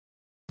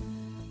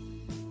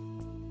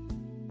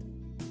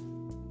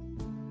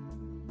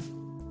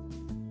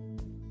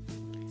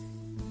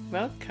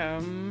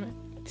Welcome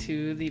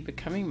to the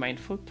Becoming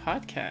Mindful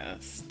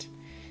podcast.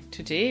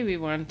 Today we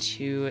want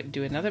to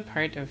do another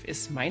part of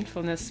Is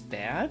Mindfulness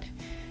Bad?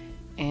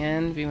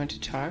 And we want to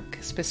talk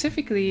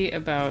specifically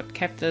about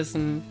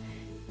capitalism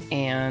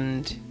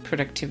and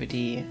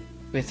productivity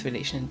with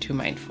relation to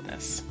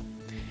mindfulness.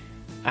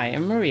 I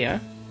am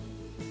Maria.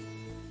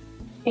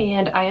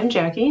 And I am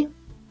Jackie.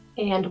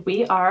 And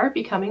we are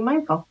Becoming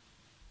Mindful.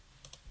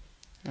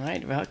 All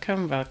right,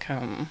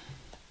 welcome.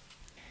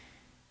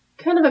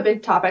 Kind of a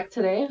big topic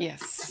today.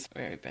 Yes,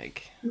 very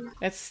big.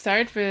 Let's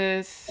start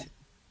with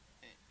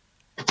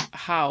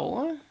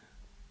how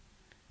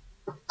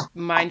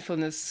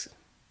mindfulness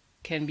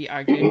can be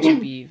argued to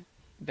be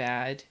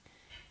bad.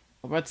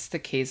 What's the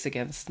case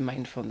against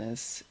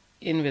mindfulness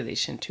in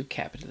relation to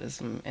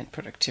capitalism and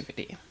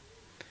productivity?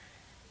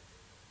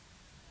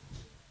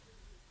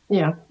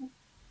 Yeah.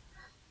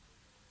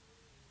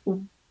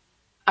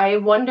 I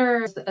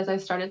wonder, as I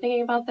started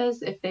thinking about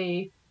this, if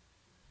they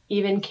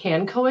even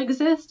can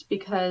coexist,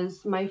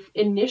 because my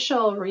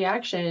initial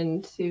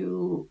reaction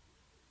to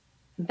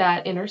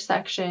that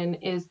intersection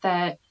is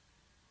that,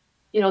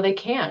 they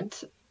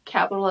can't.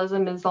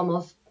 Capitalism is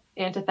almost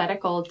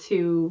antithetical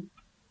to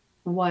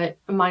what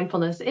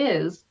mindfulness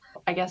is.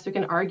 I guess we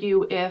can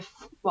argue if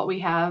what we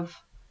have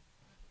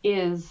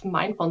is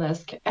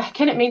mindfulness.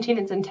 Can it maintain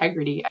its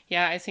integrity?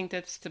 Yeah, I think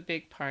that's the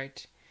big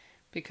part.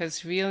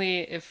 Because really,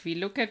 if we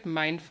look at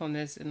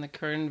mindfulness in the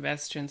current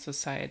Western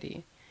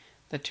society,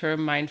 the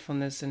term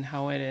mindfulness and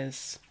how it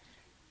is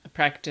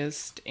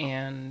practiced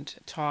and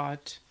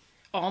taught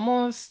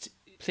almost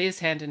plays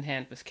hand in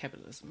hand with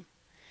capitalism.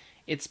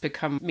 It's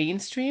become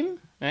mainstream,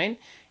 right?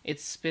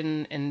 It's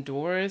been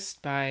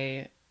endorsed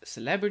by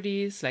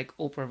celebrities like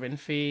Oprah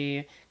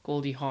Winfrey,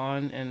 Goldie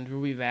Hawn, and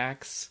Ruby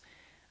Wax.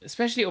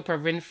 Especially Oprah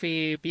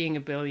Winfrey being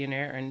a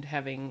billionaire and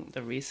having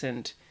the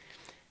recent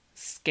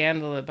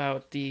scandal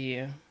about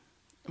the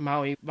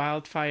Maui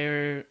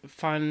wildfire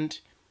fund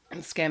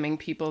and scamming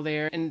people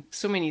there and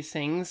so many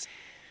things.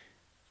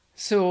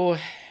 So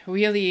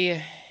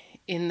really,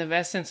 in the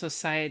Western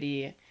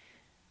society,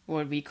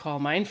 what we call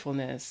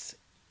mindfulness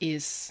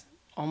is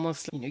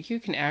almost, you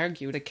can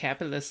argue the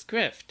capitalist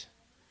grift,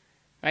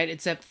 right?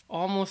 It's a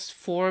almost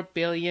 $4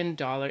 billion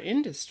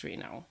industry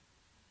now,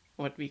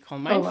 what we call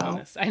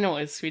mindfulness. Oh, wow. I know,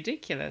 it's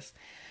ridiculous.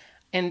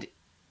 And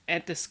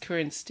at this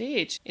current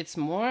stage, it's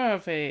more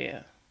of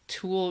a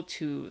tool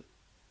to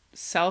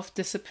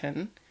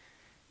self-discipline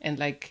and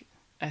like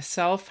a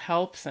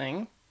self-help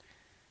thing,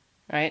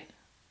 right?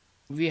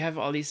 We have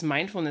all these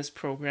mindfulness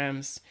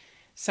programs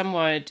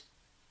somewhat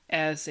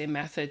as a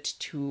method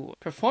to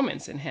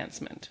performance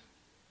enhancement.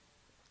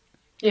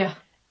 Yeah.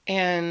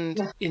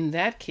 And in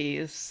that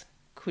case,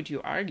 could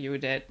you argue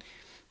that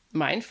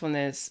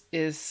mindfulness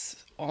is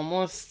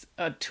almost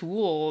a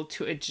tool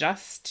to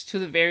adjust to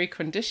the very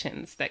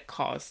conditions that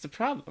cause the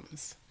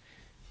problems,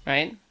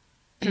 right?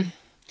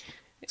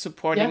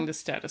 Supporting the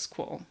status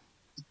quo.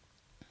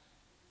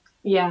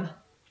 Yeah.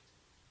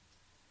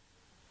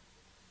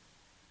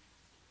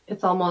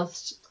 It's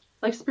almost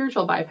like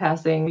spiritual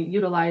bypassing,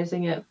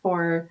 utilizing it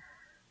for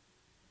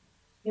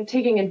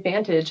taking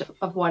advantage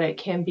of what it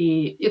can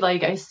be.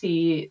 Like I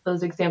see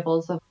those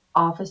examples of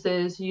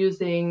offices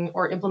using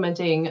or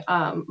implementing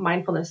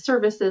mindfulness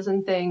services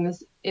and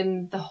things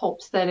in the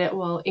hopes that it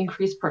will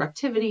increase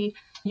productivity.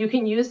 You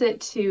can use it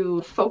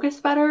to focus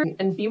better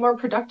and be more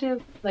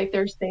productive, like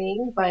they're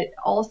saying, but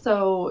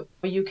also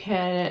you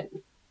can,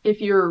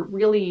 if you're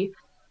really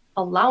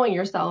allowing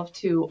yourself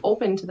to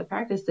open to the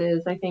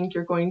practices, I think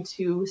you're going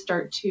to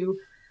start to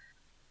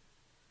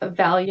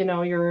value,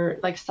 your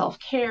like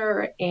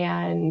self-care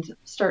and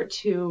start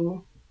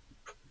to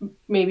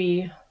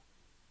maybe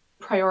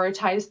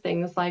prioritize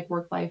things like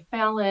work-life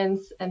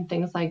balance and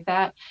things like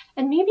that.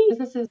 And maybe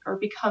businesses are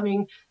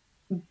becoming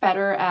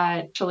better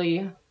at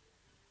actually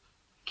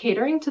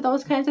catering to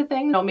those kinds of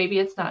things. Maybe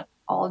it's not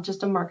all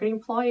just a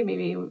marketing ploy.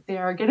 Maybe they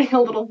are getting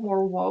a little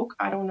more woke.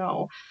 I don't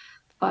know.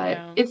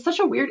 But It's such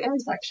a weird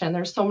intersection.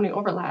 There's so many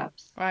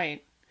overlaps.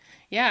 Right.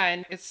 Yeah,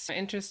 and it's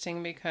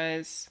interesting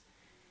because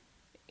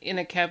in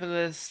a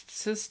capitalist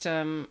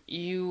system,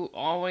 you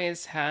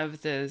always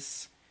have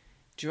this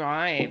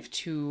drive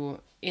to,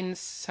 in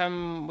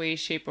some way,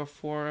 shape, or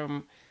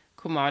form,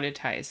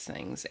 commoditize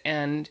things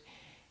and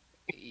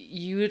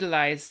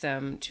utilize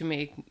them to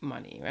make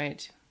money,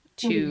 right?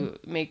 To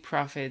make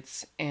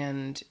profits,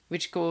 and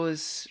which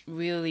goes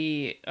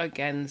really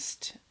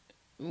against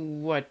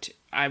what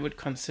I would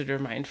consider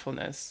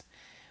mindfulness.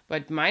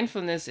 But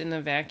mindfulness in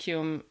a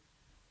vacuum,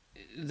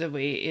 the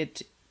way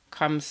it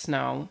comes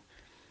now,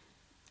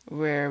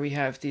 where we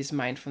have these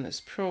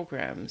mindfulness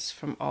programs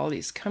from all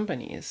these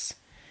companies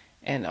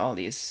and all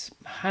these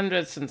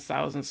hundreds and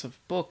thousands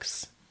of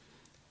books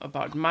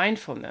about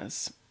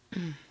mindfulness,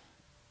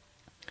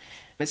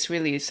 it's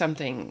really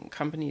something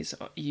companies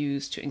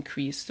use to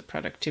increase the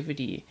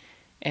productivity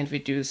and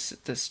reduce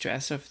the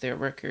stress of their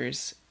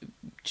workers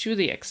to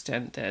the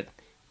extent that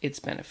it's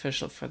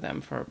beneficial for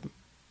them for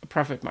a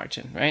profit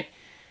margin, right?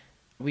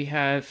 We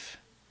have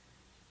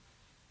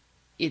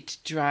it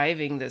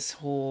driving this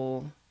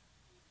whole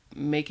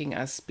making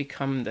us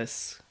become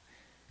this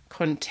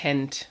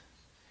content,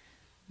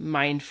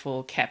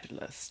 mindful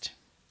capitalist.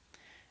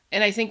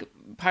 And I think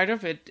part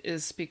of it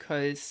is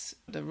because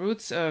the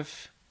roots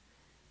of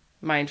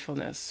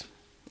mindfulness,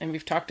 and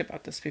we've talked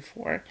about this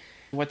before,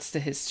 what's the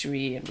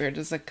history and where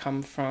does it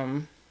come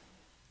from?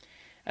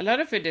 A lot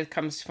of it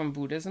comes from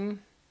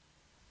Buddhism,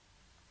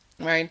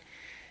 right?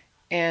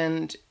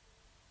 And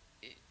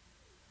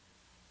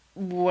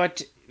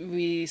what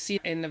we see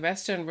in the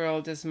Western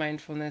world as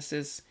mindfulness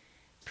is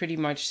pretty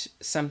much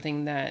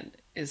something that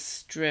is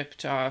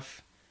stripped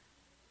of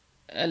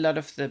a lot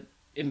of the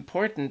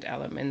important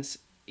elements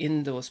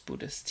in those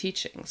Buddhist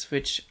teachings,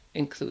 which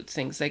include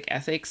things like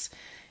ethics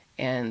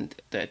and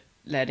the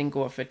letting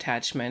go of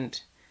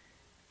attachment,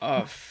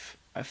 of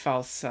a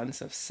false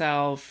sense of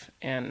self,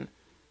 and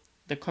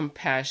the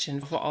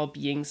compassion for all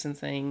beings and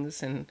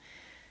things. And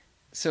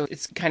so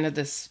it's kind of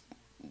this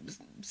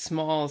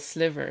small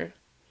sliver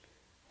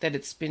that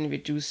it's been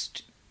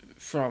reduced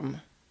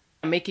from,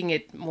 making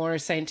it more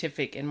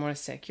scientific and more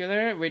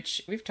secular,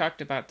 which we've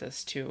talked about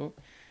this too,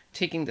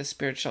 taking the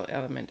spiritual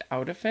element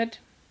out of it.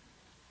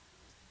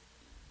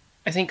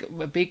 I think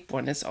a big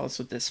one is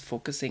also this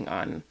focusing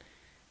on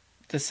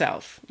the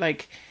self.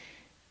 Like,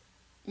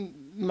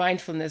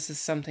 mindfulness is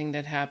something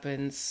that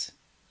happens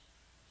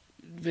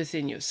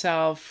within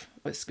yourself.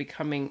 It's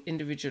becoming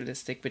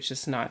individualistic, which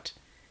is not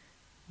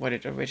what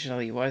it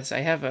originally was. I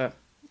have a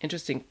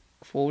interesting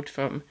quote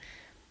from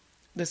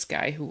this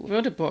guy who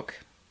wrote a book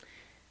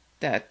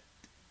that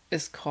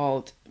is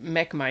called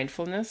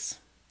Mindfulness.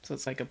 So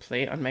it's like a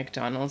play on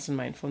McDonald's and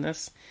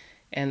mindfulness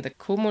and the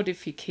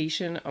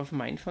commodification of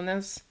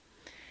mindfulness.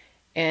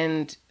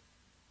 And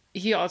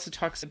he also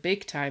talks a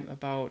big time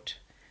about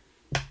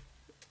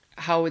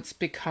how it's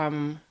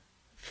become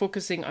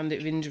focusing on the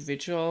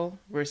individual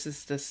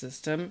versus the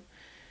system,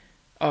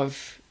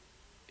 of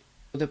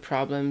the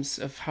problems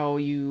of how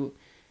you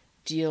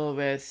deal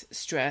with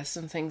stress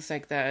and things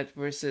like that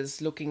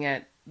versus looking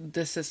at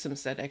the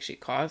systems that actually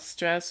cause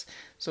stress.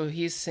 So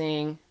he's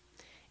saying,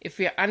 if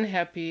we are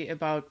unhappy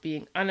about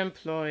being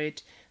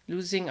unemployed,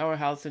 losing our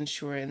health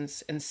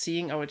insurance, and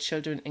seeing our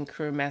children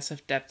incur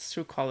massive debts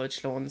through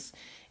college loans,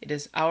 it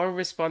is our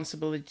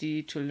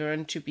responsibility to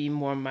learn to be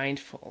more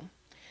mindful.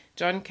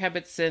 John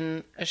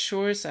Kabat-Zinn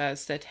assures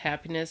us that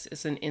happiness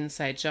is an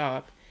inside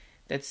job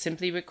that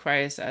simply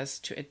requires us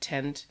to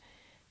attend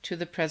to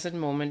the present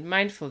moment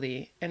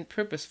mindfully and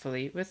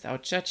purposefully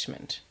without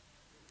judgment.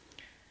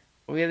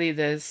 Really,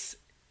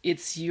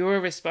 it's your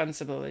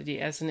responsibility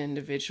as an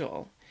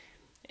individual.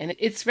 And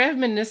it's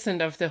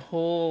reminiscent of the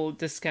whole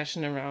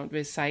discussion around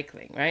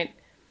recycling, right?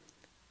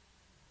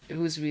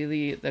 Who's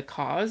really the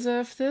cause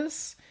of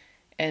this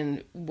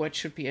and what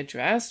should be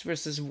addressed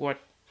versus what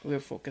we're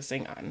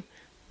focusing on.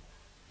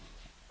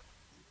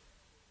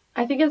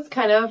 I think it's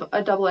kind of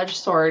a double-edged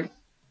sword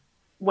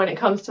when it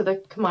comes to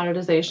the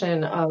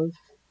commoditization of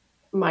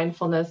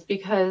mindfulness,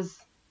 because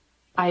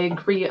I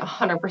agree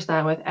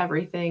 100% with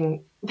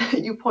everything that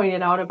you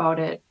pointed out about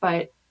it,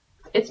 but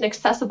it's an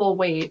accessible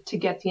way to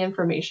get the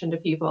information to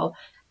people.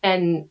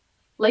 And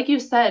like you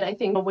said, I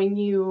think when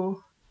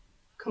you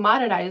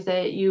commoditize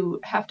it, you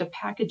have to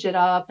package it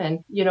up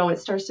and, it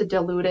starts to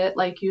dilute it,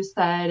 like you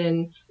said,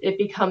 and it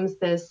becomes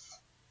this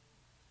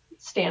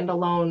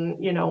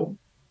standalone,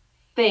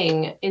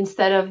 thing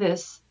instead of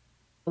this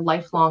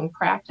lifelong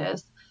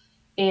practice.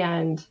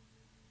 And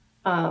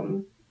I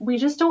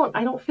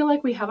don't feel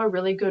like we have a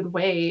really good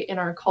way in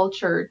our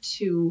culture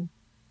to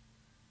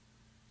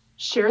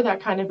share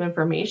that kind of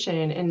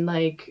information. And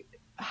like,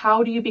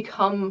 how do you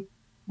become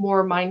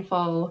more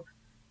mindful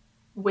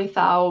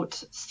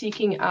without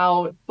seeking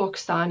out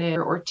books on it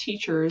or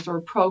teachers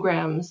or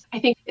programs? I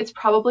think it's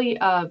probably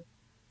a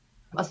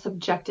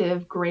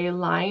subjective gray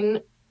line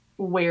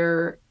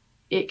where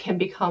it can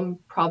become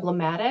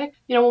problematic.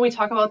 When we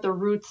talk about the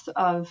roots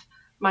of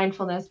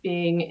mindfulness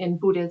being in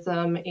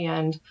Buddhism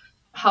and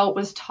how it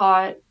was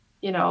taught,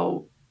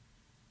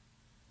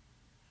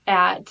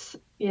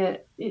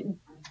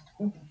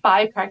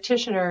 by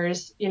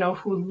practitioners,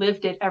 who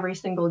lived it every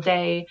single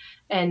day,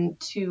 and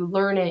to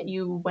learn it,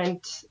 you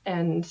went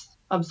and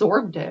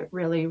absorbed it,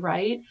 really,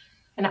 right?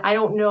 And I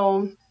don't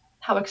know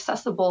how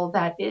accessible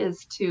that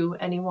is to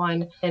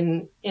anyone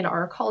in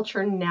our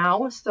culture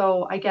now.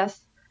 So I guess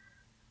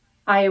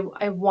I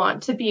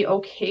want to be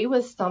okay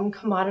with some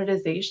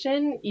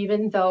commoditization,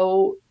 even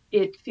though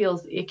it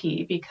feels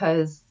icky,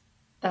 because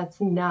that's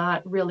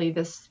not really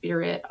the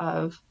spirit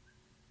of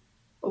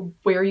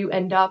where you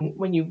end up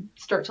when you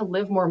start to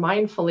live more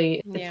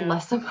mindfully. Yeah. It's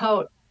less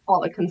about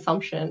all the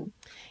consumption.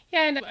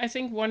 Yeah, and I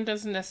think one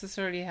doesn't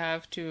necessarily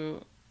have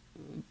to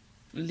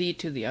lead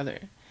to the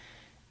other.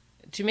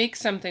 To make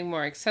something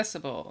more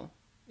accessible,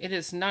 it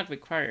is not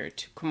required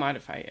to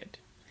commodify it,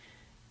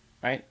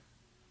 right?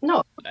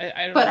 No,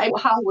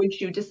 how would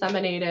you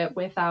disseminate it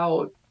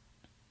without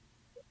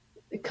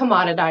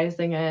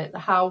commoditizing it?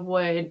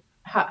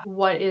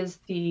 What is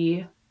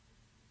the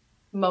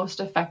most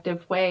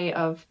effective way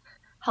of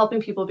helping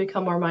people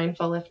become more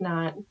mindful, if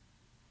not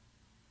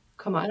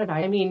commoditize?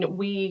 I mean,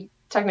 we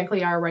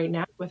technically are right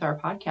now with our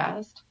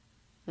podcast.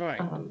 Right.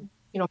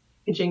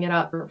 Packaging it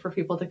up for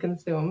people to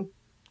consume.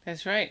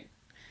 That's right.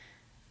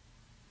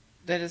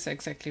 That is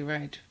exactly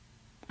right.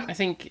 I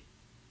think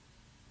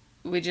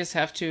we just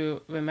have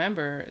to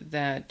remember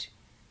that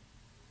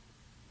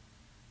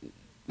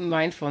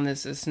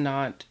mindfulness is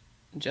not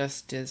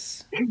just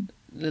this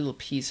little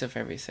piece of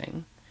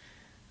everything.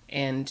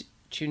 And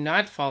to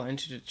not fall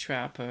into the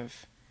trap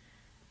of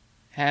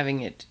having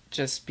it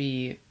just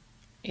be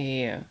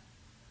a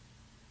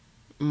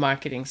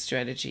marketing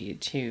strategy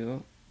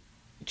to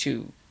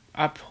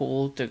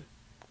uphold the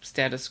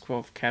status quo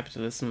of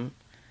capitalism.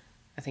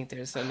 I think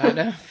there's a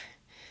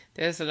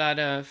lot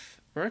of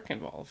work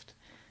involved,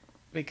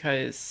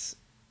 because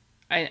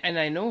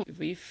I know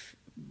we've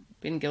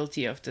been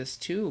guilty of this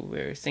too,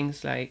 where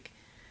things like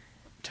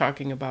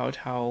talking about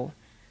how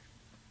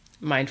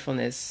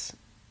mindfulness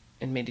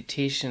and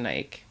meditation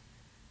like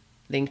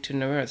linked to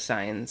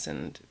neuroscience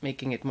and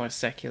making it more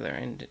secular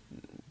and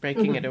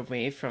breaking it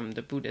away from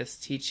the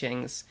Buddhist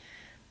teachings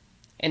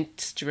and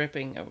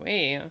stripping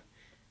away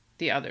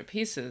the other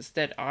pieces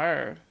that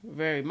are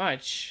very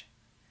much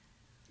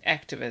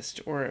activist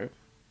or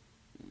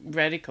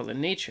radical in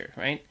nature,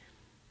 right?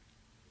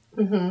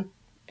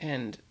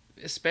 And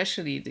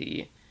especially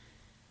the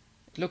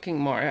looking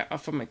more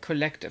from a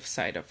collective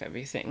side of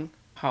everything,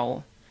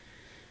 how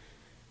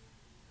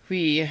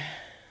we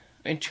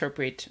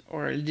interpret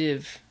or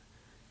live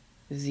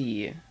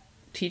the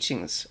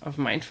teachings of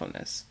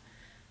mindfulness.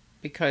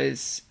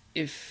 Because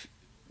if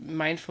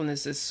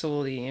mindfulness is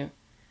solely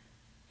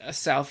a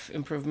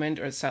self-improvement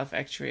or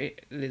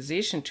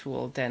self-actualization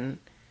tool, then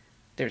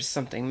there's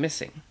something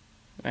missing,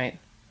 right?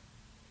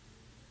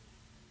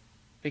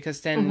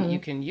 Because then you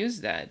can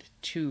use that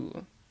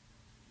to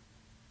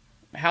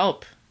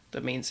help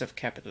the means of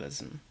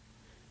capitalism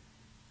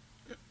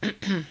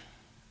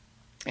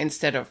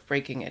instead of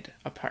breaking it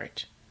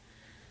apart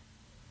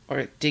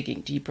or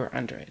digging deeper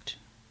under it.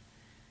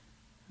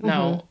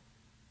 Now,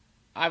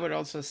 I would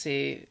also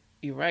say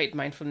you're right,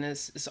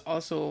 mindfulness is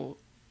also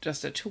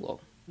just a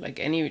tool. Like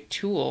any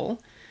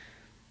tool,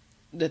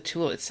 the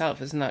tool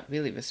itself is not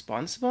really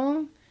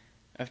responsible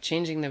of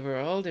changing the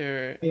world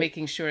or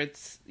making sure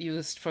it's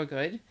used for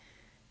good.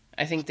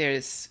 I think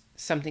there's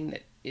something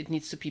that it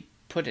needs to be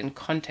put in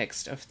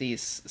context of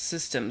these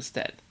systems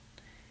that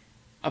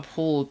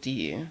uphold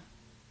the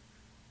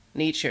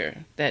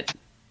nature that,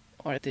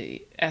 or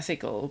the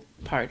ethical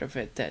part of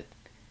it that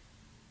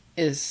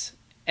is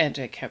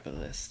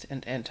anti-capitalist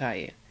and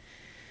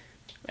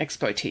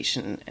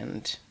anti-exploitation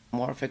and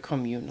more of a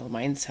communal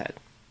mindset.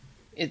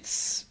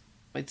 It's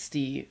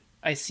the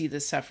I see the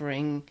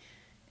suffering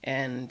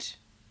and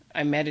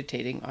I'm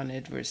meditating on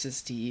it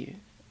versus the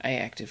I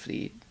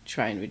actively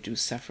try and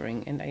reduce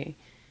suffering, and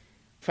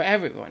for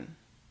everyone,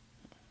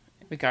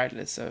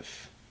 regardless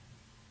of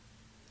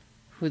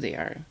who they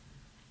are.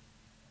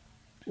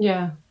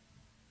 Yeah.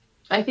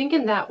 I think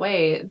in that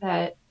way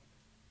that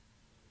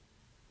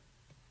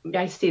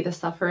I see the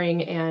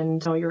suffering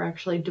and you're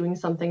actually doing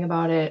something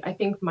about it. I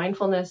think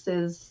mindfulness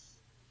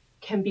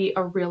can be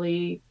a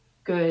really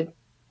good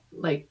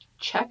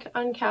check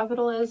on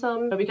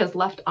capitalism, because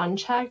left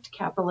unchecked,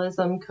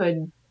 capitalism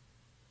can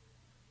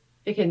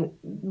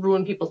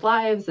ruin people's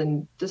lives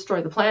and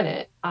destroy the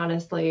planet,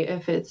 honestly,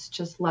 if it's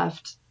just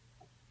left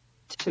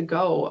to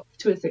go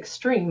to its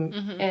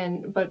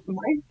extreme. But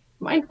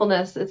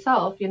mindfulness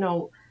itself,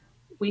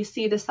 we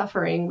see the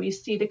suffering, we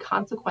see the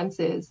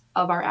consequences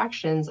of our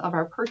actions, of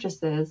our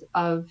purchases,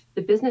 of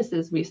the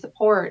businesses we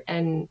support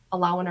and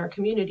allow in our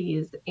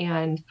communities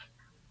and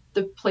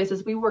the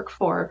places we work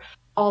for.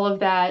 All of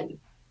that,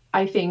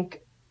 I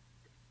think,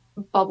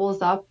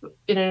 bubbles up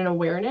in an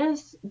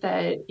awareness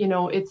that,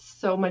 it's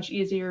so much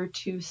easier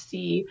to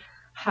see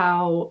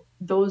how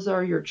those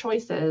are your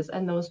choices,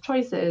 and those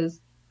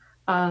choices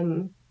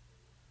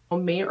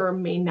may or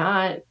may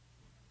not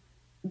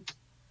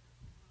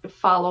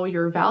follow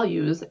your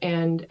values.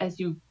 And as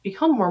you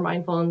become more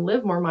mindful and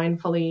live more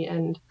mindfully,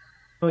 and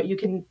you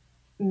can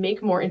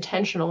make more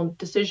intentional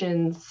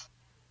decisions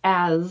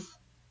as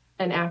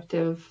an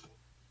active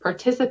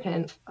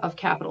participant of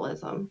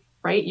capitalism,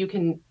 right? You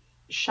can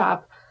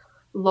shop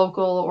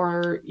local,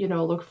 or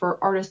look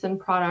for artisan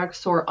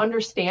products, or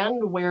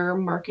understand where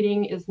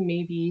marketing is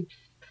maybe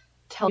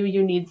telling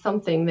you need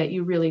something that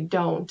you really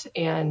don't,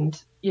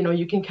 and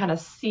you can kind of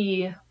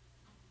see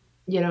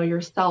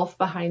yourself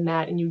behind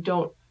that, and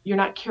you're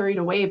not carried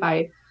away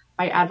by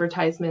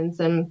advertisements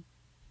and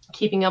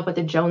keeping up with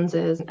the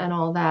Joneses and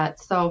all that.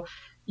 So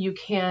you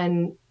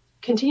can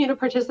continue to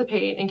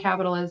participate in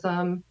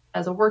capitalism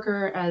as a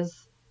worker,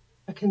 as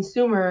a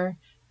consumer,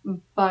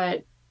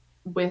 but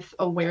with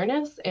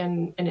awareness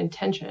and an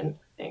intention,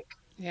 I think.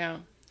 Yeah.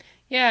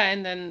 Yeah,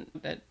 and then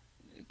that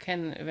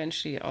can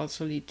eventually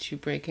also lead to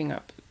breaking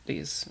up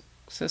these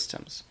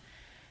systems.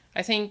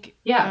 I think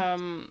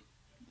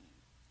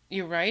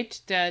you're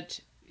right that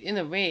in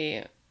a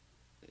way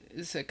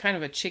it's a kind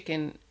of a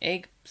chicken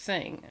egg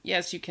thing.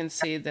 Yes, you can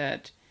say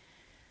that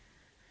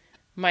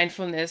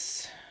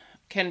mindfulness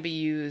can be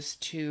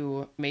used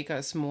to make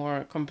us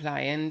more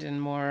compliant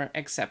and more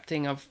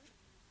accepting of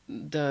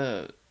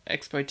the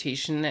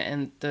exploitation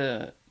and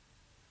the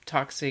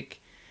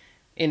toxic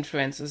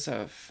influences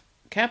of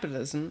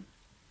capitalism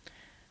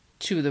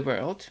to the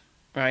world,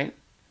 right?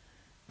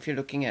 If you're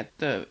looking at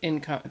the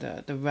income,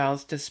 the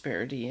wealth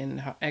disparity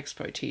and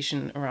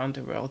exploitation around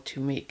the world to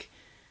make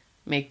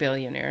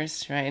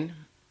billionaires, right?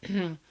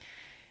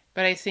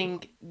 But I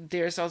think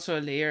there's also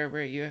a layer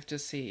where you have to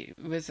see,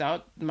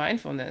 without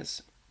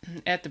mindfulness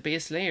at the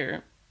base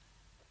layer,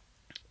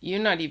 you're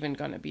not even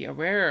going to be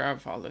aware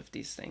of all of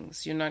these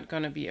things. You're not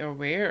going to be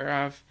aware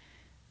of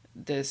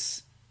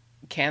this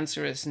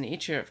cancerous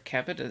nature of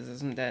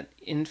capitalism, that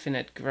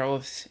infinite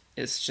growth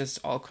is just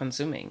all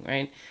consuming,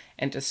 right?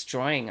 And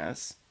destroying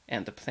us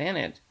and the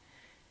planet.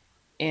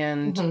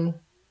 And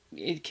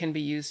it can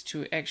be used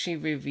to actually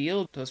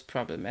reveal those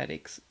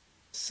problematic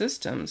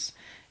systems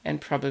and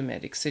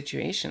problematic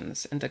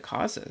situations and the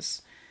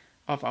causes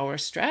of our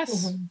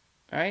stress,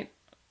 right?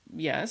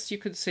 Yes, you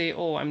could say,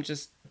 oh, I'm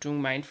just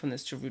doing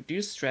mindfulness to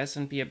reduce stress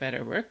and be a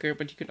better worker.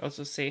 But you could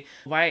also say,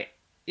 why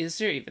is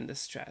there even the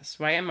stress?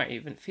 Why am I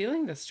even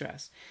feeling the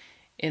stress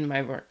in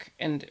my work?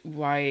 And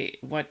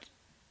what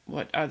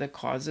are the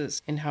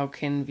causes, and how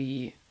can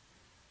we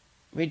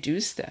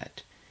reduce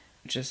that?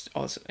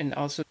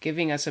 Also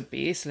giving us a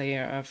base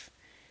layer of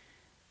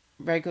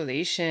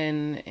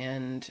regulation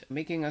and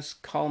making us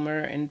calmer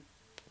and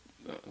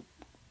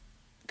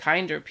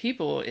kinder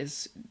people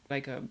is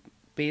like a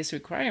base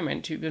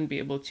requirement to even be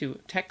able to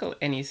tackle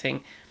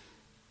anything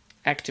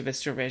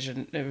activist or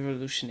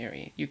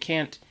revolutionary. You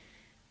can't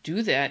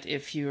do that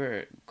if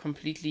you're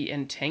completely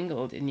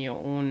entangled in your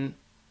own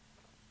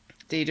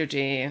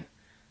day-to-day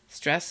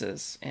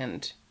stresses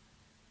and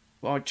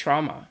or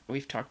trauma.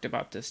 We've talked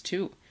about this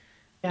too.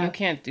 Yeah. You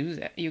can't do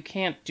that. You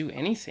can't do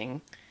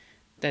anything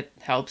that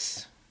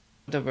helps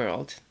the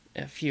world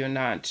if you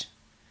don't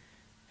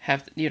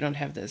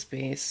have this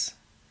base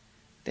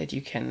that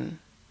you can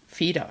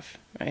feed off,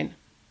 right?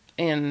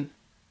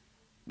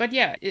 But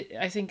yeah,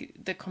 I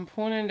think the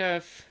component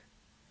of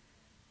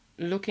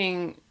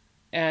looking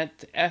at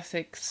the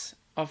ethics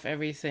of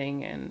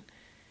everything and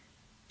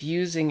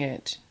using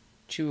it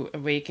to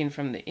awaken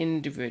from the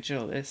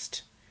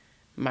individualist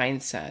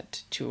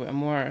mindset to a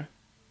more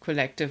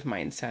collective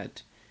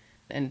mindset,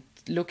 and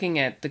looking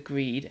at the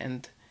greed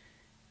and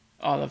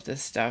all of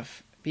this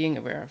stuff, being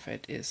aware of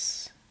it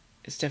is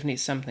definitely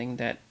something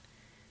that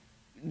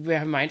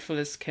where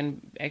mindfulness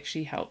can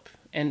actually help.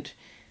 And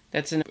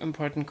that's an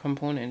important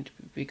component,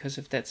 because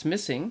if that's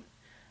missing,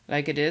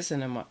 like it is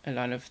in a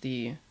lot of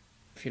the,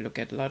 if you look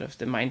at a lot of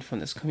the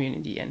mindfulness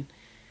community and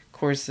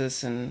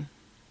courses, and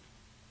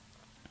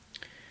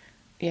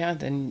yeah,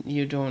 then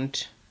you're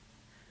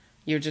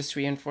just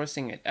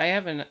reinforcing it. I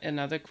have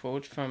another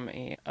quote from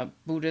a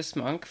Buddhist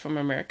monk from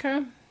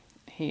America.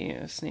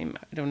 His name,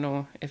 I don't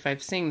know if I'm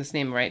saying this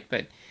name right,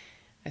 but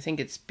I think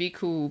it's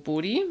Bhikkhu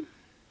Bodhi.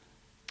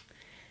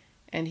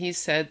 And he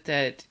said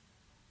that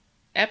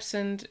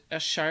absent a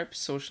sharp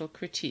social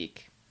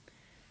critique,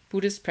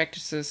 Buddhist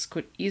practices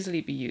could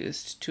easily be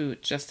used to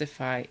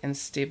justify and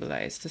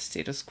stabilize the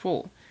status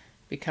quo,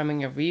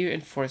 becoming a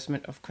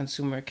reinforcement of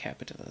consumer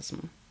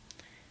capitalism.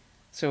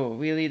 So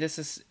really, this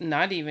is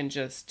not even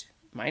just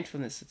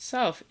mindfulness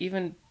itself,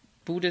 even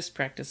Buddhist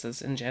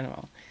practices in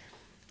general.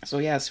 So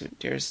yes,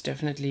 there's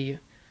definitely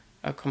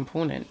a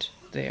component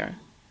there.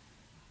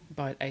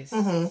 But I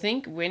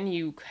think when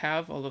you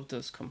have all of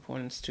those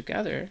components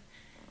together,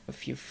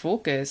 if you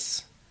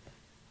shift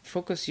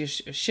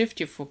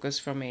your focus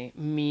from a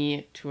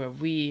me to a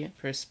we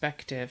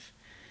perspective,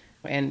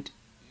 and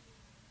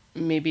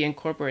maybe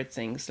incorporate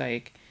things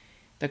like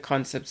the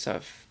concepts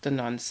of the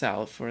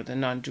non-self or the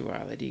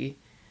non-duality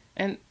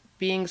and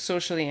being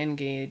socially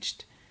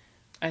engaged,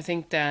 I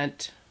think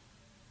that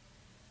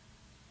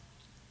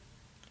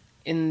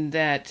in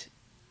that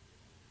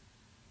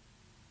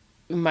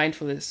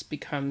mindfulness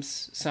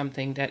becomes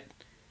something that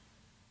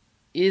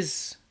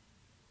is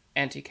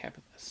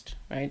anti-capitalist,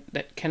 right?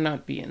 That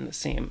cannot be in the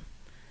same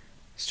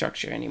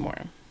structure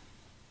anymore.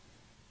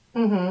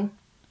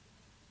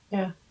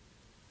 Yeah.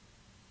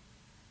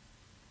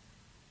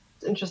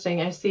 It's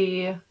interesting. I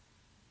see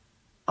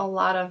a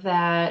lot of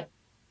that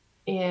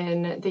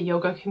in the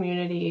yoga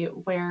community,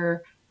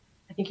 where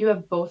I think you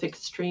have both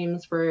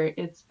extremes, where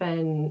it's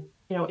been,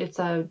 it's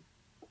a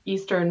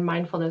Eastern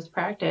mindfulness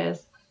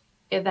practice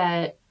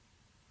that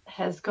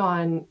has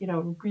gone,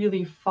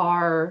 really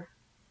far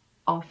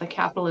off the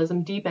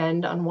capitalism deep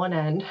end on one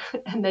end,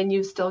 and then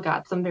you've still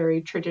got some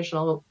very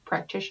traditional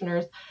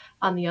practitioners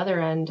on the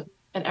other end,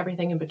 and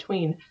everything in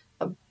between.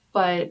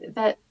 But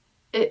that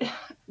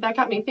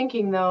got me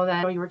thinking, though,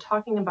 that you were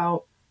talking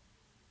about,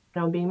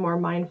 being more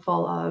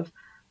mindful of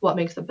what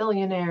makes a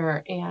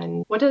billionaire,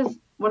 and what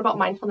about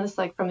mindfulness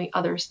like from the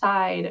other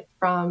side?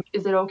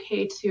 Is it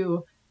okay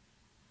to,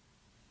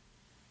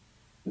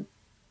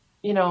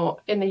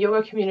 in the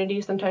yoga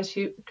community, sometimes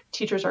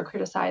teachers are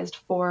criticized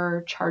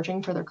for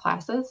charging for their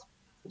classes.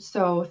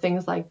 So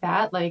things like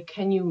that, like,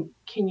 can you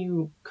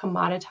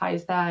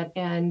commoditize that?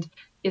 And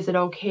is it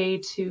okay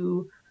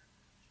to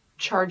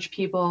charge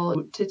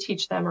people to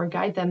teach them or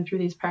guide them through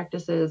these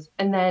practices?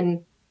 And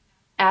then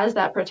as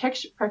that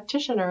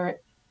practitioner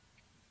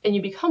and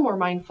you become more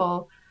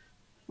mindful,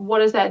 what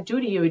does that do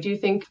to you? Do you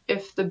think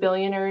if the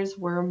billionaires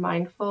were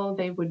mindful,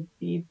 they would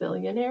be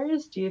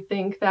billionaires? Do you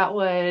think that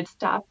would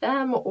stop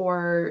them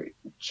or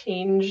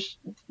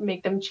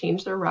make them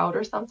change their route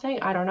or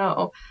something? I don't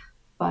know.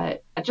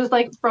 But just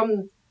like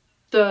from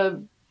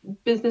the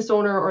business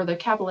owner or the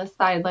capitalist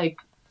side, like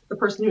the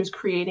person who's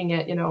creating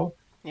it,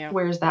 Yeah.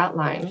 where's that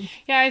line?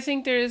 Yeah, I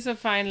think there is a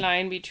fine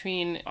line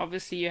between,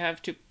 obviously, you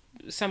have to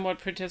somewhat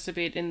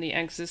participate in the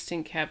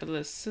existing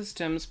capitalist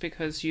systems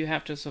because you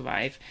have to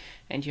survive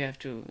and you have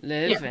to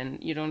live, Yeah.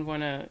 and you don't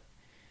want to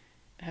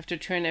have to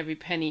turn every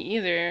penny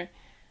either.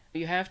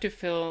 You have to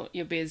fill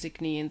your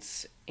basic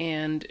needs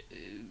and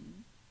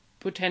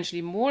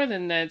potentially more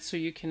than that, so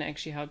you can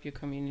actually help your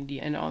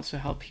community and also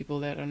help people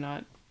that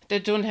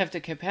don't have the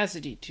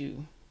capacity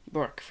to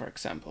work, for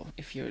example,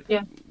 if you're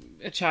Yeah.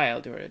 a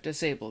child or a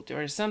disabled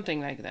or something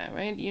like that,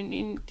 right?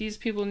 These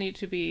people need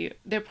to be,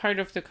 they're part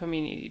of the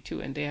community too,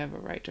 and they have a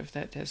right of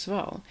that as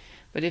well.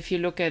 But if you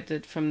look at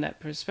it from that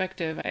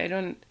perspective,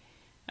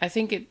 I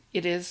think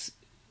it is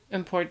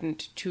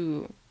important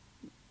to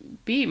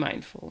be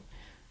mindful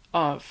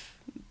of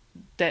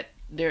that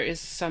there is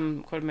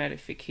some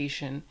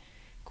commodification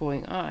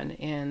going on.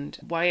 And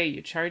why are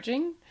you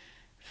charging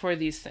for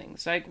these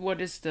things? Like, what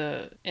is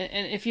and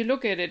if you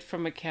look at it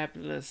from a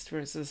capitalist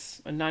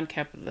versus a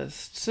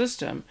non-capitalist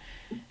system,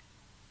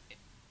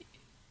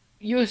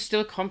 you're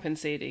still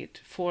compensated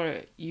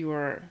for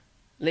your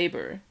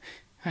labor,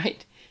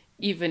 right?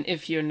 Even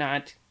if you're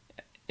not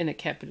in a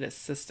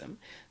capitalist system.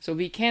 So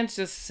we can't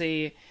just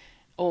say,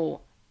 oh,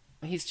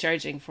 he's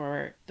charging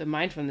for the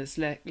mindfulness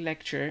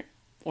lecture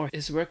or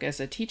his work as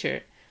a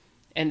teacher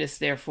and is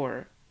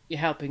therefore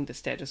helping the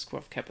status quo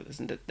of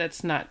capitalism.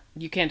 That's not,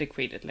 you can't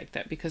equate it like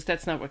that, because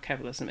that's not what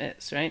capitalism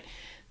is, right?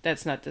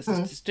 That's not this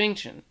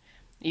distinction.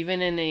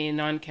 Even in a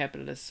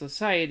non-capitalist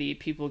society,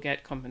 people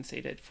get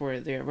compensated for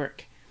their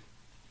work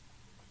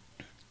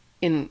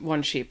in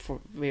one shape,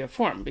 way, or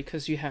form,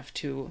 because you have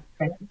to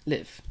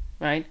live,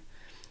 right?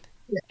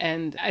 Yeah.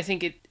 And I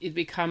think it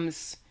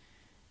becomes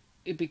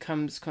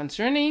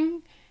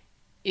concerning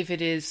if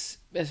it is,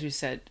 as we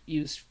said,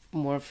 used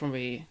more from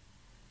a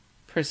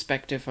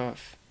perspective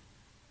of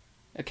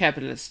a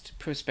capitalist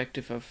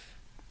perspective of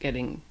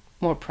getting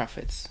more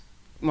profits,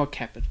 more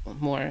capital,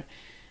 more,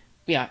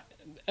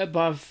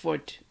 above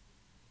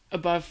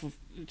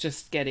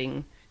just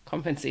getting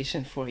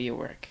compensation for your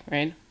work,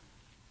 right?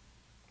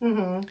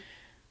 Mm-hmm.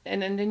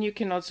 And then you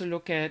can also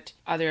look at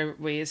other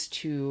ways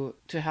to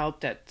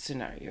help that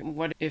scenario.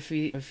 What if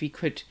we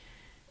could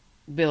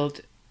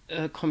build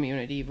a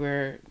community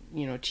where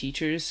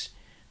teachers,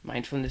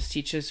 mindfulness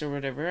teachers or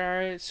whatever,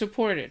 are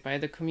supported by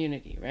the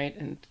community, right?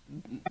 And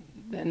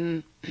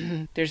then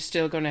they're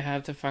still going to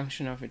have the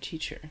function of a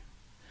teacher.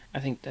 I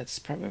think that's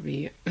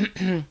probably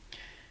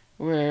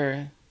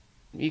where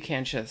you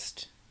can't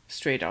just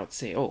straight out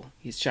say, oh,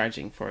 he's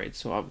charging for it,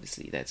 so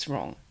obviously that's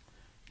wrong.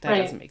 That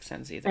doesn't make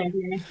sense either. I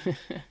agree.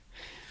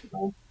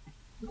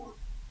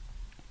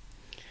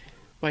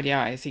 But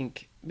yeah, I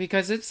think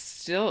because it's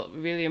still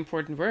really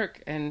important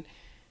work, and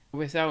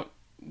without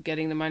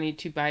getting the money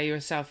to buy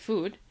yourself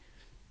food,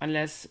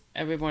 unless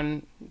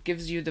everyone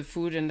gives you the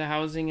food and the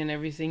housing and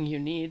everything you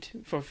need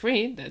for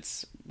free,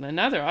 that's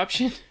another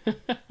option,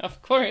 of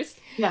course.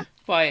 Yeah.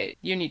 But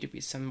you need to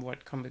be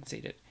somewhat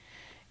compensated.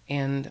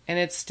 And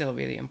it's still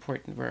really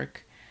important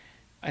work.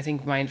 I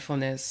think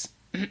mindfulness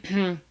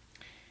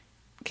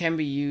can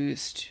be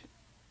used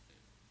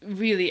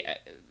really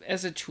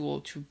as a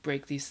tool to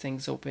break these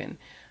things open.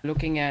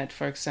 Looking at,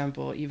 for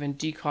example, even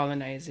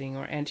decolonizing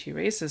or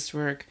anti-racist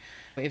work,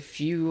 if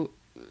you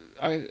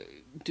are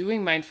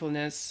doing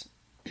mindfulness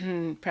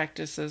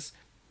practices,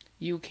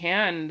 you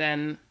can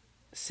then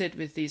sit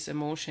with these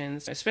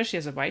emotions, especially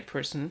as a white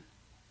person,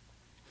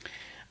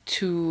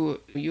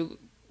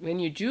 when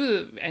you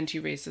do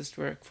anti-racist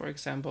work, for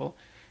example,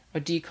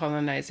 or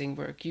decolonizing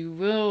work, you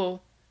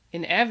will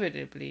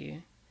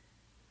inevitably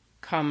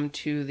come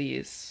to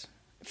these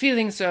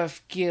feelings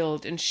of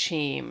guilt and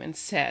shame and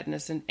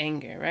sadness and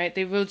anger, right?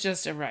 They will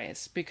just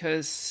arise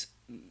because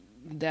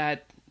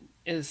that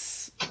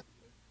is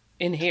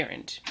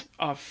inherent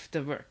of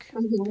the work.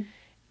 Mm-hmm.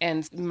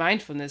 And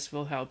mindfulness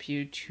will help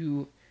you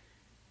to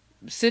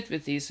sit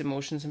with these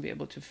emotions and be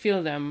able to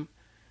feel them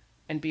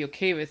and be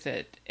okay with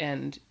it,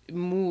 and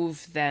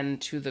move then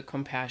to the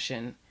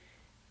compassion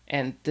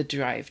and the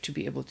drive to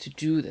be able to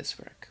do this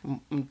work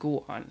and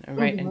go on,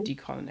 right? Mm-hmm. And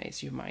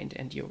decolonize your mind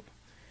and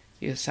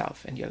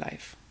yourself and your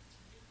life.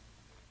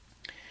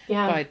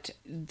 Yeah. But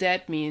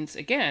that means,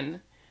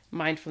 again,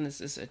 mindfulness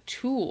is a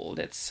tool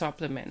that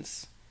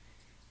supplements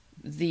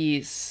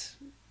this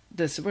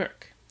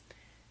work.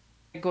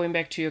 Going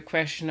back to your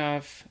question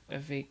of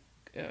a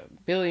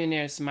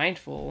billionaire is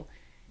mindful,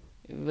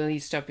 will he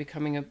stop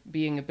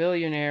being a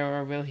billionaire,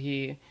 or will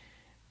he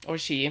or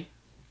she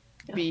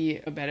be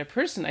a better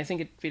person? I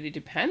think it really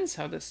depends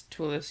how this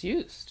tool is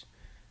used.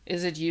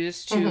 Is it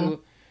used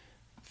to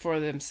for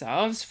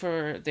themselves,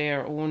 for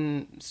their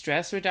own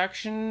stress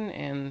reduction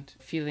and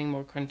feeling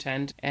more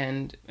content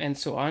and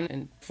so on,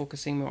 and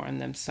focusing more on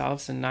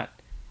themselves and not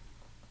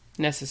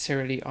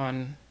necessarily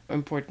on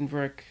important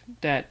work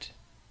that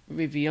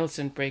reveals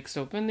and breaks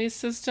open these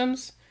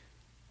systems,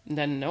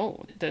 then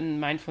no, then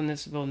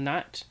mindfulness will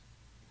not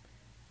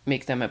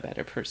make them a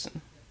better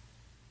person.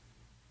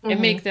 It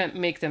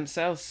make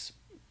themselves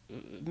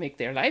make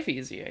their life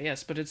easier,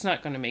 yes, but it's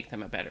not going to make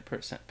them a better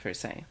person per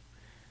se,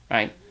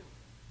 right?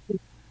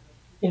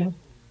 Yeah.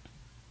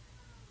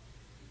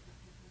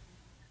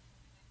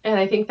 And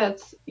I think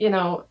that's,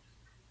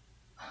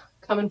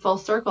 coming full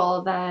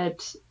circle,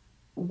 that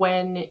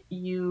when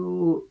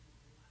you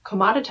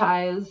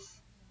commoditize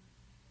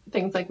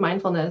things like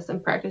mindfulness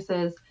and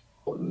practices,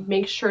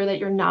 make sure that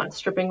you're not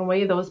stripping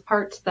away those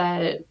parts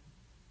that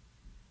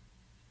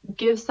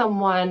give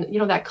someone,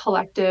 that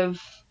collective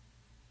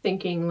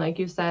thinking, like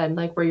you said,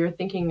 like where you're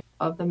thinking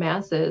of the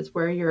masses,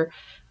 where you're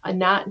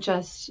not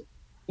just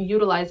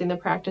utilizing the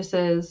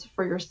practices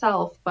for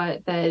yourself,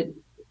 but that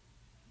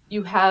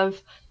you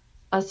have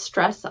a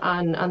stress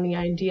on the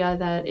idea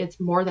that it's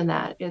more than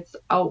that. It's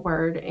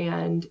outward,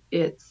 and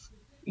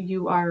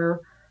you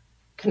are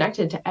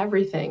connected to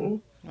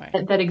everything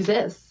Right. that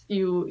exists.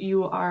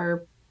 You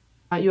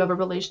have a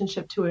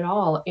relationship to it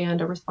all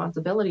and a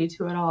responsibility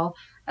to it all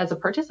as a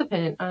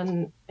participant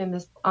on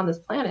this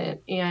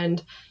planet.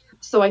 And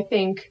so I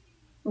think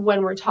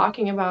when we're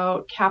talking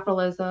about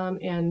capitalism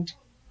and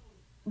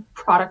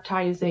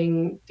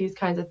productizing these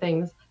kinds of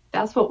things,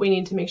 that's what we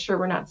need to make sure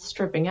we're not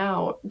stripping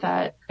out.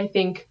 That I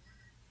think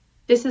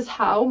this is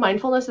how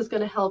mindfulness is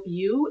going to help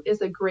you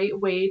is a great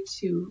way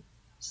to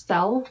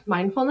sell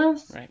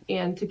mindfulness, Right.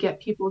 and to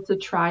get people to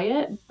try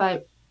it.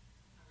 But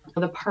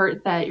the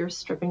part that you're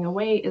stripping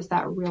away is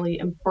that really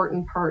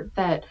important part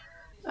that,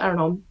 I don't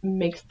know,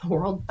 makes the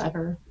world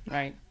better.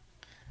 Right.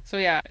 So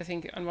yeah, I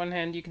think on one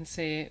hand you can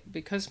say,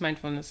 because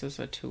mindfulness is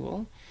a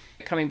tool,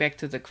 coming back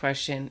to the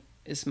question,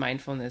 is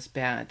mindfulness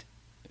bad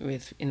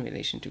in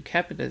relation to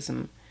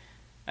capitalism?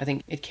 I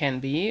think it can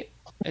be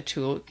a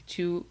tool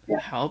to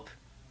help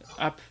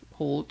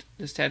uphold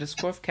the status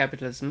quo of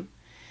capitalism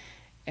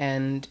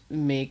and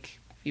make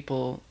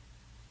people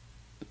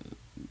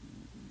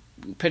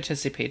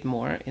participate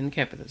more in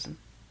capitalism.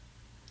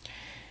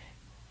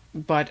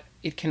 But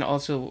it can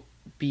also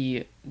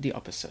be the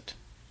opposite.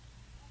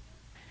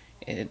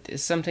 It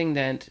is something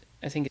that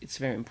I think it's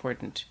very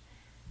important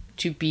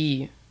to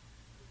be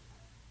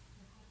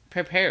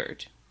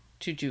prepared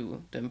to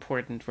do the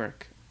important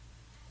work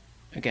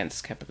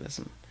against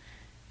capitalism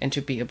and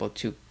to be able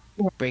to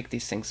break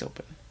these things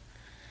open.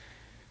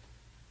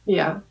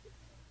 Yeah.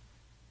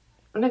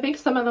 And I think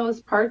some of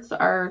those parts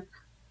are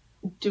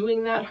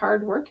doing that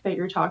hard work that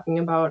you're talking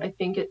about. I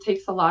think it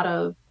takes a lot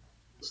of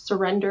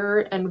surrender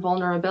and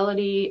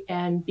vulnerability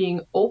and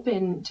being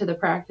open to the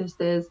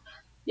practices.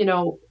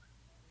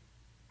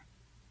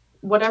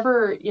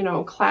 Whatever,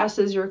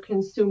 classes you're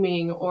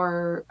consuming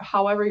or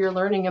however you're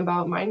learning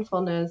about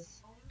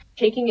mindfulness,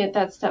 taking it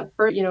that step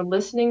further,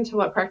 listening to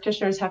what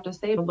practitioners have to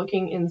say,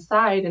 looking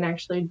inside and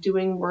actually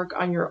doing work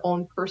on your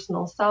own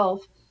personal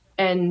self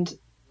and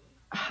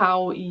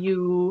how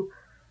you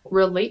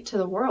relate to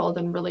the world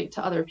and relate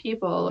to other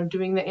people,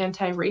 doing the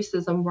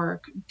anti-racism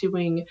work,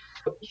 doing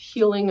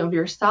healing of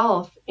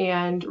yourself,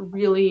 and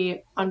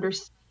really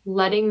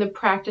letting the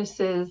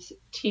practices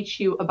teach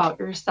you about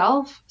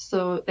yourself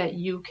so that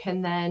you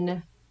can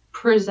then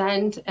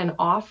present and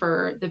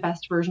offer the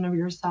best version of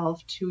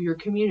yourself to your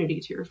community,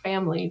 to your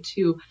family,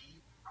 to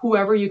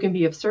whoever you can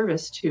be of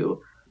service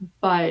to.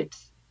 But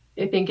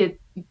I think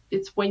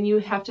it's when you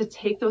have to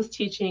take those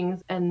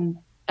teachings and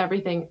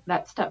everything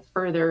that step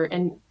further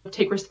and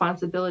take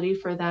responsibility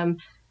for them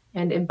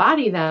and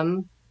embody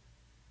them,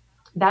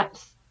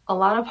 that's a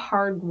lot of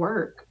hard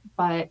work.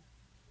 But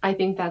I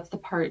think that's the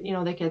part,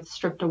 that gets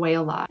stripped away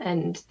a lot,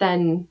 and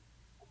then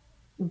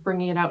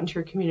bringing it out into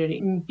your community,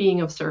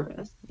 being of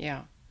service.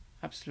 Yeah,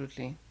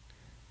 absolutely.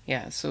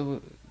 Yeah,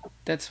 so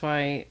that's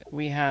why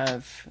we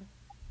have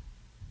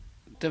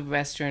the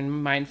Western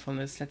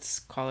mindfulness, let's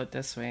call it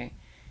this way,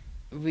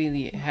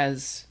 really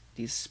has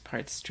these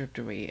parts stripped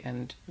away,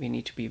 and we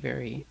need to be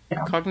very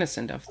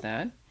cognizant of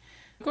that.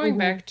 Going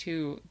back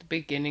to the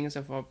beginnings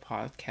of our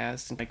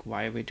podcast, and like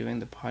why we're doing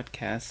the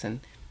podcast and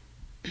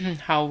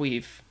how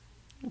we've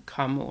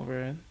come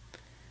over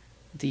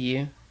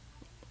the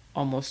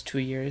almost 2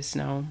 years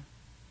now.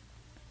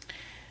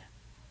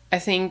 I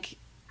think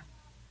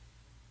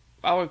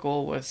our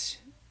goal was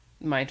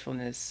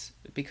mindfulness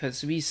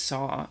because we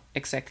saw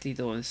exactly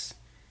those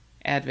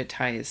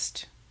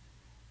advertised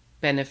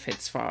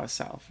benefits for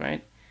ourselves,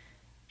 right?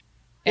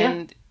 Yeah.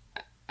 And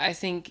I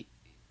think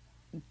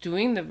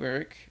doing the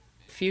work,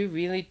 if you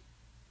really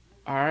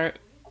are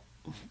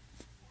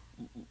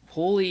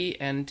wholly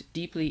and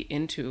deeply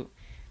into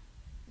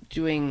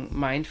doing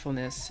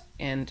mindfulness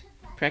and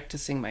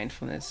practicing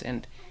mindfulness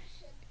and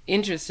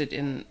interested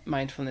in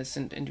mindfulness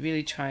and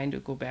really trying to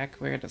go back,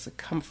 where does it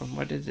come from,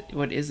 what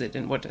is it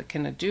and what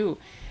can I do,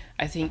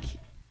 I think,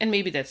 and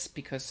maybe that's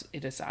because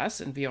it is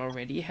us and we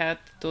already had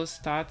those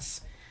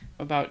thoughts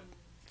about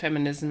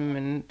feminism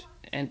and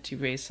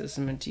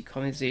anti-racism and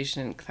decolonization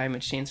and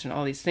climate change and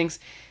all these things.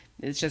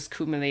 It's just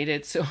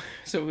accumulated, so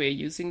we're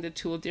using the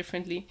tool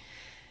differently.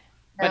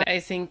 But I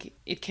think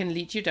it can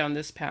lead you down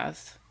this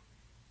path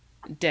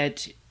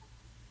that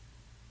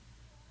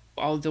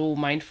although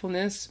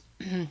mindfulness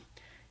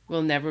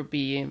will never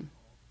be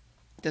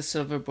the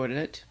silver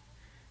bullet,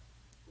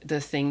 the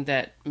thing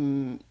that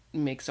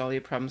makes all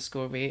your problems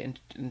go away and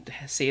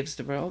saves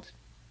the world,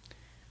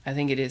 I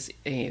think it is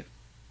a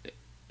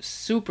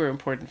super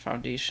important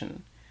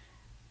foundation,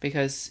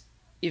 because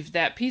if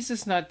that piece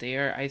is not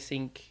there, I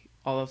think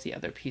all of the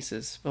other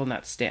pieces will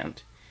not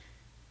stand.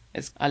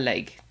 It's a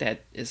leg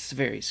that is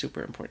very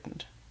super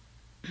important.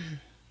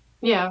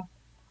 Yeah.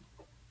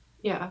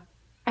 Yeah.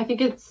 I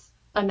think it's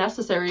a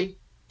necessary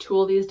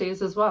tool these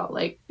days as well.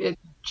 Like, it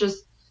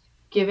just,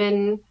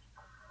 given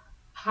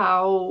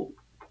how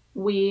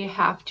we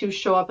have to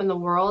show up in the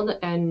world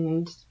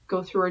and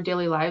go through our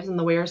daily lives and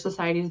the way our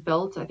society is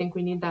built, I think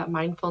we need that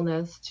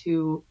mindfulness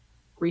to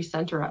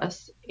recenter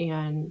us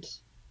and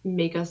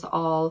make us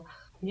all,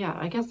 yeah,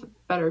 I guess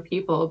better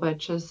people, but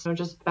just,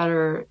 just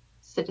better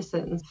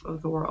citizens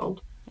of the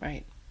world.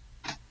 Right.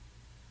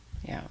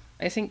 Yeah.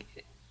 I think,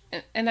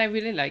 and I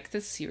really like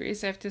this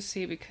series, I have to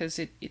say, because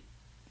it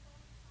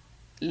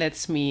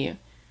lets me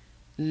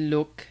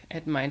look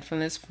at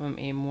mindfulness from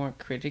a more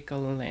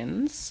critical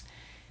lens.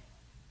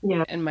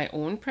 Yeah. And my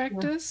own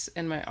practice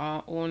and my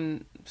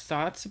own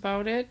thoughts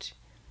about it.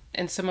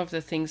 And some of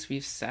the things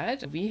we've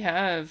said, we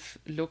have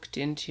looked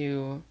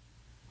into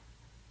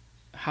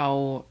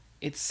how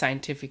it's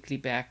scientifically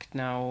backed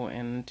now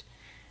and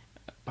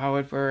how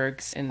it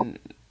works, and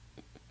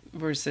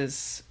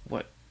versus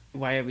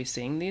why are we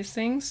saying these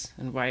things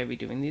and why are we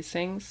doing these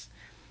things,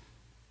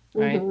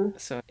 right? Mm-hmm.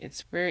 So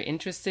it's very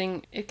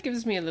interesting. It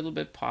gives me a little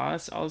bit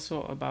pause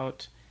also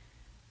about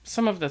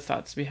some of the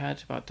thoughts we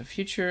had about the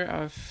future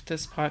of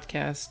this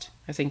podcast.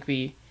 I think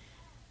we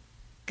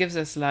gives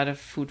us a lot of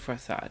food for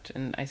thought,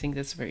 and I think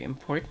that's very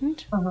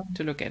important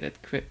to look at it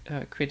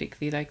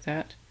critically like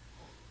that.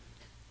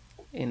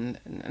 And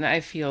I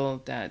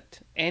feel that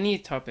any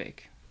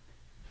topic,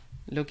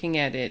 looking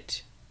at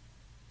it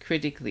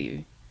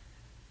critically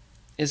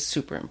is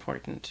super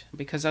important,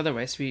 because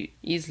otherwise we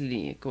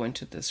easily go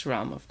into this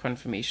realm of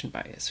confirmation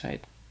bias,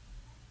 right?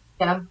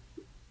 Yeah.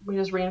 We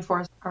just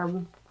reinforce our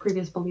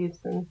previous beliefs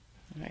and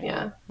Right.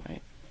 yeah.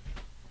 Right.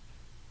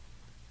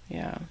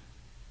 Yeah.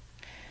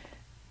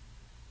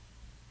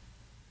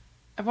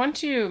 I want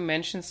to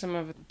mention some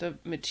of the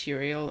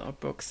material or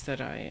books that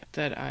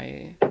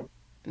I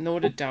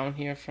noted down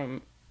here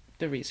from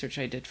the research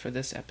I did for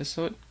this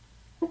episode.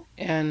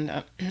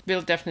 And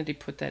we'll definitely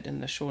put that in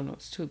the show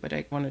notes too, but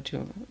I wanted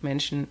to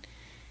mention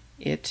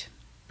it.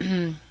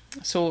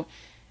 So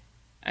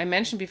I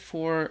mentioned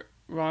before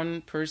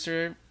Ron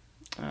Purser,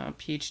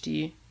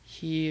 PhD,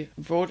 he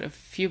wrote a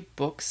few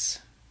books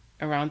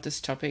around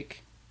this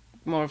topic,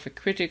 more of a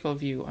critical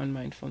view on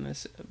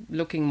mindfulness,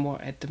 looking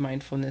more at the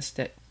mindfulness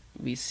that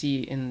we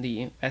see in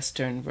the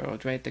Western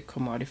world, right? The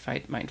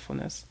commodified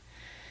mindfulness.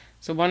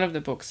 So one of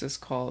the books is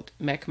called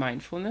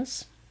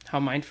Mindfulness, How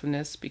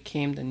Mindfulness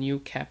Became the New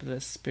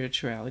Capitalist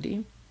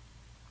Spirituality.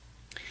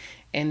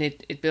 And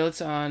it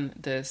builds on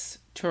this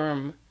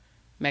term,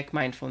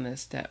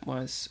 Mindfulness, that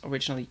was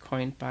originally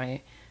coined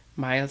by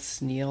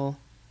Miles Neal,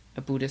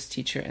 a Buddhist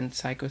teacher and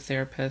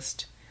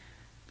psychotherapist,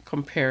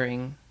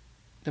 comparing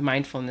the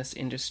mindfulness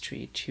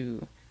industry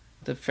to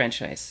the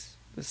franchise,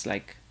 this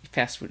like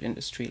fast food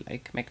industry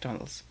like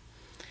McDonald's.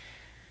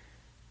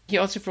 He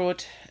also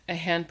wrote a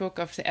handbook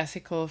of the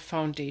ethical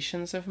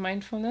foundations of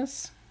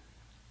mindfulness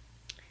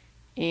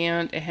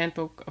and a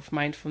handbook of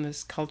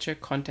mindfulness culture,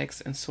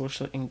 context, and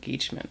social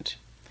engagement.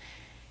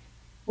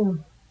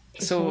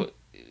 So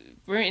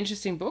very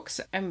interesting books.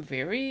 I'm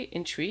very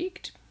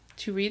intrigued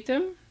to read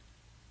them.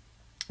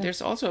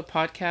 There's also a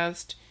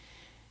podcast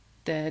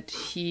that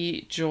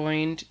he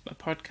joined, a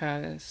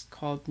podcast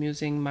called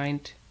Musing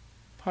Mind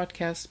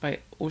Podcast by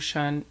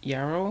Oshan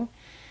Yarrow.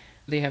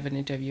 They have an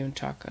interview and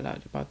talk a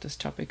lot about this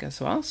topic as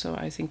well. So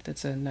I think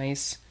that's a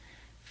nice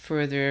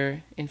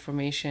further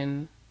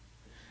information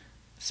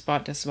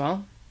spot as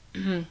well.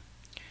 And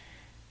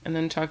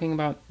then talking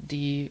about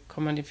the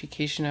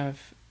commodification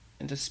of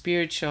the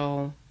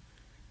spiritual,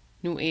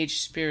 New Age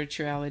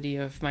spirituality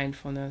of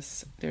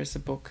mindfulness, there's a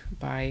book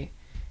by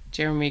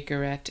Jeremy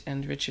Garrett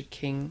and Richard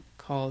King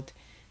called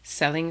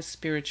Selling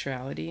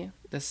Spirituality,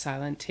 The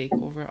Silent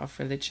Takeover of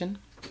Religion.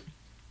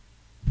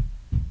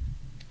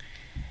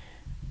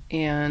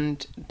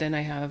 And then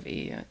I have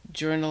a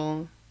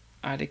journal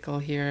article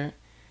here,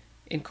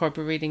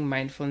 Incorporating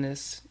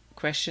Mindfulness,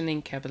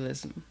 Questioning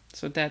Capitalism.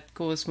 So that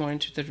goes more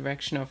into the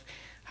direction of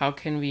how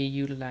can we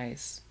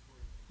utilize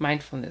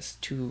mindfulness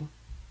to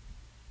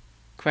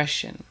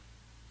question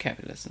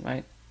capitalism,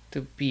 right?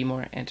 To be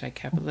more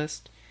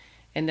anti-capitalist.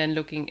 And then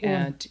looking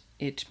at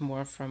it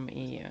more from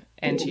a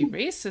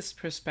anti-racist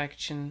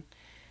perspective,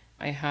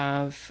 I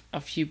have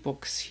a few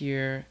books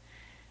here.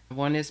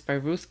 One is by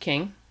Ruth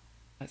King.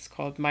 It's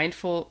called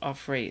Mindful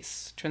of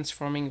Race,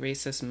 Transforming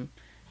Racism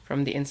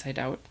from the Inside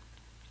Out.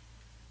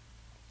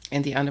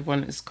 And the other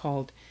one is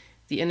called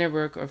The Inner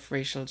Work of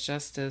Racial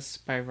Justice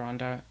by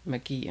Rhonda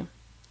McGee.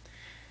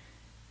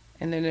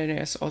 And then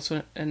there's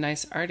also a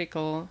nice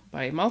article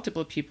by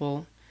multiple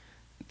people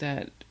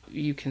that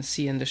you can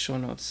see in the show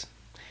notes,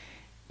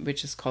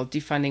 which is called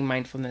Defunding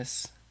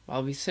Mindfulness.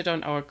 While we sit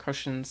on our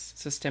cushions,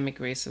 systemic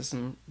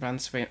racism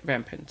runs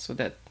rampant. So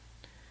that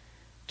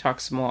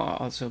talks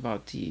more also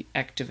about the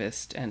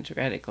activist and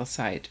radical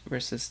side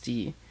versus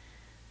the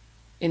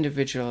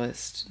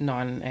individualist,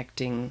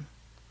 non-acting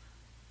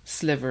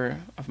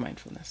sliver of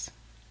mindfulness.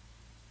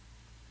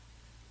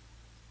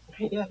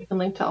 Yeah, we can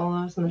link to all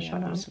of those in the show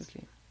notes.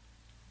 Absolutely.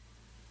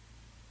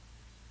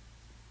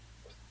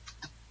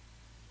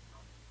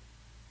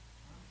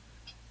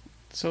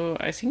 So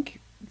I think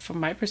from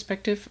my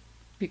perspective,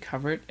 we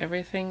covered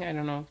everything. I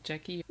don't know,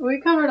 Jackie.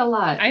 We covered a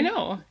lot. I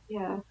know.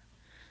 Yeah.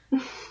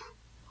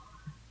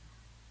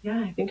 Yeah,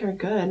 I think we're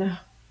good. I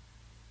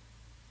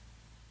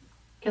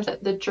guess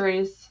the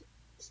jury's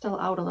still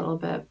out a little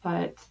bit,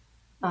 but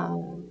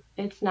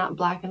it's not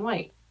black and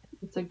white.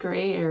 It's a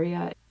gray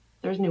area.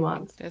 There's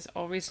nuance. There's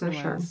always for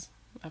nuance.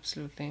 Sure.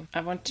 Absolutely.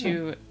 I want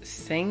to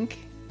thank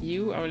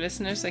you, our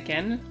listeners,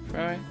 again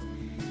for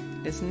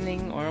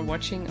listening or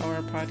watching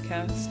our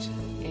podcast,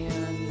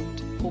 and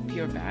hope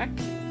you're back.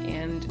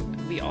 And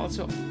we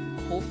also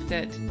hope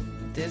that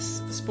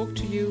this spoke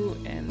to you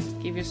and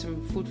gave you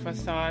some food for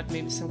thought.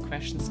 Maybe some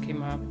questions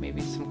came up,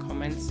 maybe some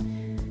comments.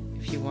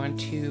 If you want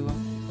to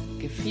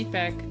give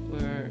feedback,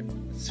 we're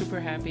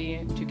super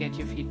happy to get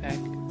your feedback.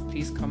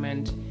 Please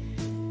comment,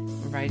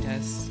 write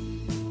us,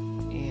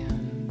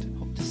 and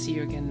hope to see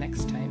you again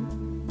next time.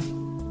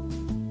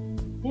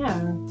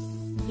 Yeah,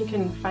 you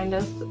can find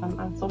us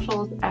on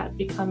socials at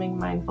Becoming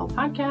Mindful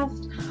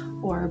Podcast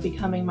or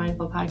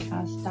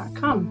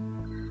becomingmindfulpodcast.com.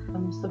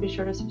 So be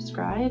sure to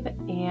subscribe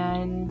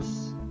and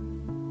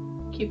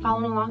keep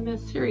following along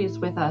this series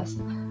with us.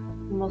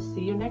 And we'll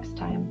see you next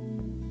time.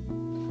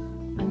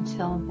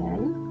 Until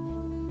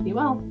then, be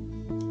well.